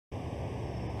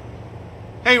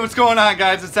Hey, what's going on,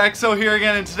 guys? It's EXO here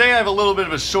again, and today I have a little bit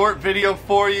of a short video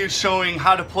for you showing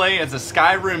how to play as a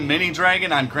Skyrim Mini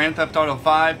Dragon on Grand Theft Auto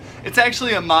 5. It's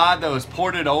actually a mod that was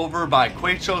ported over by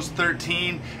Quachos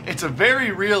 13. It's a very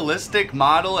realistic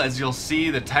model. As you'll see,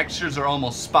 the textures are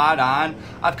almost spot on.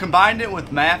 I've combined it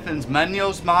with Maffin's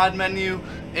Menyos mod menu,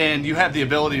 and you have the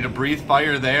ability to breathe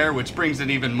fire there, which brings it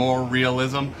even more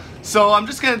realism. So I'm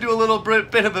just going to do a little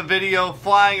bit of a video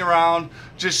flying around,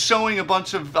 just showing a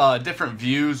bunch of different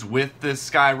views with this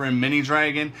Skyrim Mini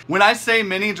Dragon. When I say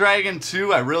Mini Dragon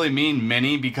 2, I really mean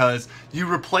mini because you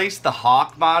replace the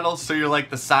Hawk model, so you're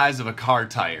like the size of a car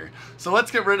tire. So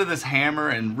let's get rid of this hammer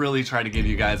and really try to give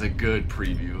you guys a good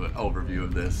overview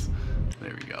of this.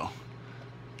 There we go.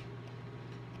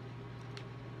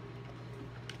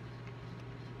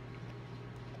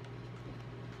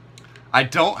 I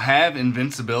don't have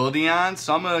invincibility on,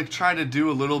 so I'm going to try to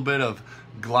do a little bit of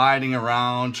gliding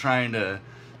around, trying to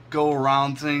go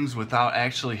around things without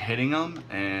actually hitting them,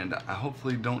 and I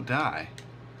hopefully don't die.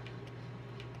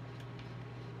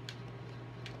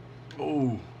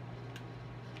 Oh.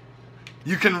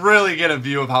 You can really get a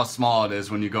view of how small it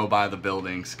is when you go by the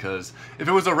buildings, because if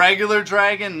it was a regular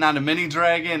dragon, not a mini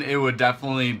dragon, it would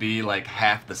definitely be like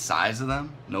half the size of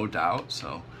them, no doubt.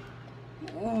 So,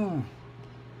 ooh.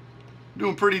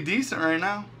 Doing pretty decent right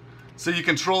now. So you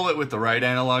control it with the right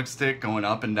analog stick going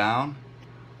up and down.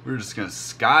 We're just gonna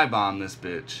sky bomb this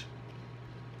bitch.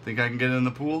 Think I can get in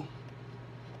the pool?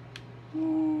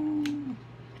 Ooh.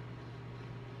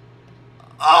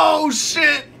 Oh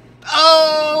shit!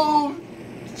 Oh!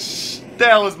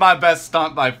 That was my best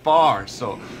stunt by far.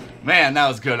 So, man, that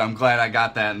was good. I'm glad I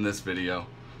got that in this video.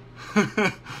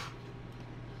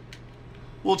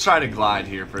 We'll try to glide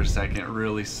here for a second,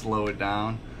 really slow it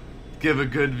down. Give a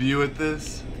good view at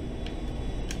this.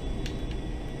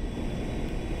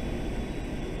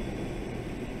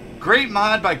 Great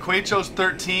mod by Quachos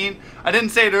 13. I didn't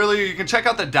say it earlier, you can check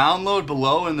out the download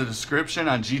below in the description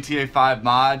on GTA 5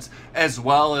 mods, as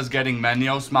well as getting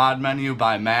Menyos mod menu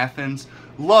by Maffin's.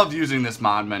 Love using this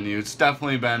mod menu. It's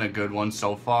definitely been a good one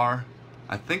so far.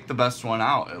 I think the best one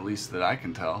out, at least that I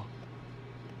can tell.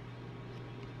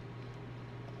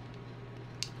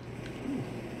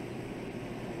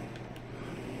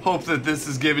 Hope that this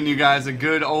is giving you guys a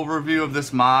good overview of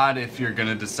this mod if you're going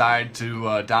to decide to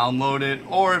download it,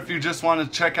 or if you just want to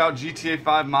check out GTA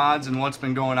 5 mods and what's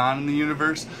been going on in the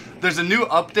universe. There's a new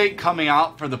update coming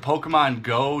out for the Pokemon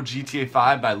Go GTA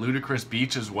 5 by Ludicrous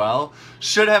Beach as well.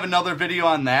 Should have another video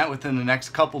on that within the next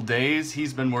couple days.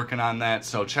 He's been working on that,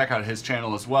 so check out his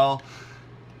channel as well.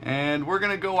 And we're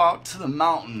going to go out to the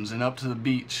mountains and up to the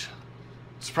beach.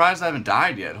 Surprised I haven't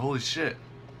died yet. Holy shit.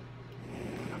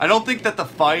 I don't think that the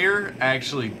fire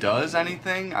actually does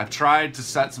anything. I've tried to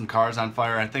set some cars on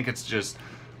fire. I think it's just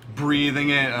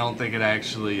breathing it. I don't think it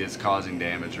actually is causing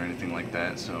damage or anything like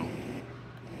that. So,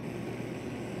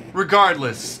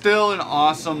 regardless, still an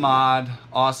awesome mod,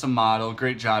 awesome model.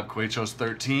 Great job, Quachos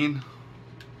 13.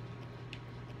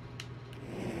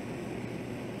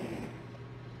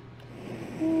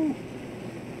 Woo.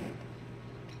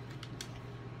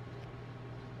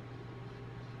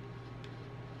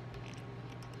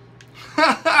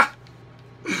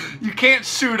 You can't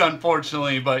shoot,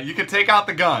 unfortunately, but you can take out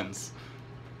the guns.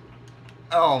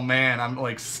 Oh man, I'm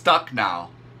like stuck now.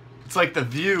 It's like the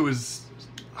view is...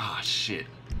 Ah, shit.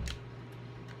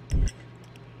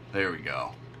 There we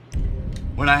go.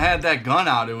 When I had that gun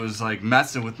out, it was like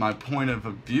messing with my point of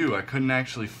view. I couldn't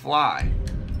actually fly.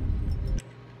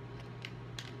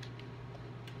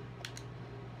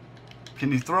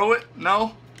 Can you throw it?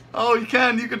 No? Oh, you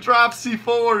can. You can drop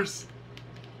C4s.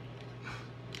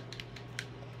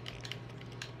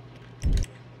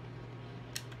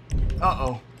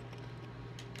 Uh-oh.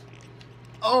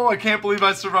 Oh, I can't believe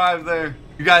I survived there.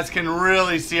 You guys can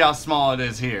really see how small it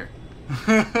is here.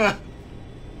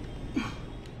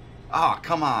 Oh,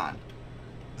 come on.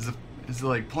 Is it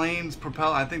like planes,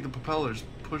 propeller? I think the propellers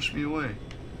pushed me away.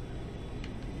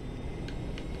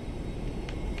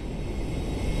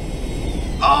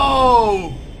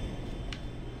 Oh!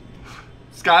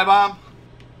 Sky bomb?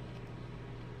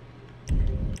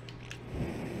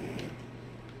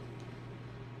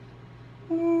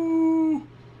 Ooh.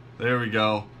 There we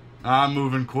go. I'm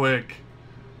moving quick.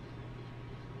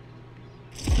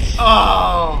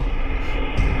 Oh!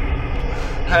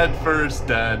 Head first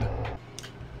dead.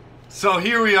 So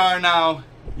here we are now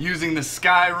using the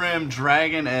Skyrim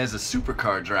Dragon as a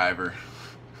supercar driver.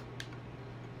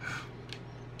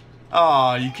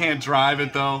 Oh, you can't drive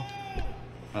it though?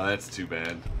 Oh, that's too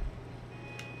bad.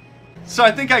 So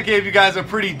I think I gave you guys a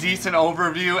pretty decent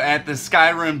overview at the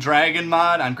Skyrim Dragon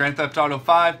mod on Grand Theft Auto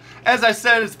 5. As I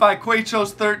said, it's by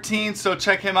Quachos13, so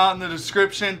check him out in the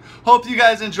description. Hope you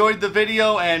guys enjoyed the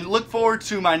video and look forward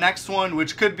to my next one,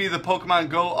 which could be the Pokemon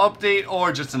Go update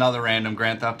or just another random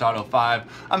Grand Theft Auto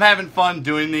 5. I'm having fun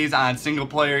doing these on single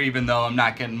player, even though I'm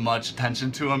not getting much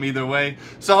attention to them either way.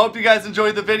 So I hope you guys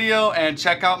enjoyed the video and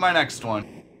check out my next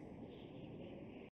one.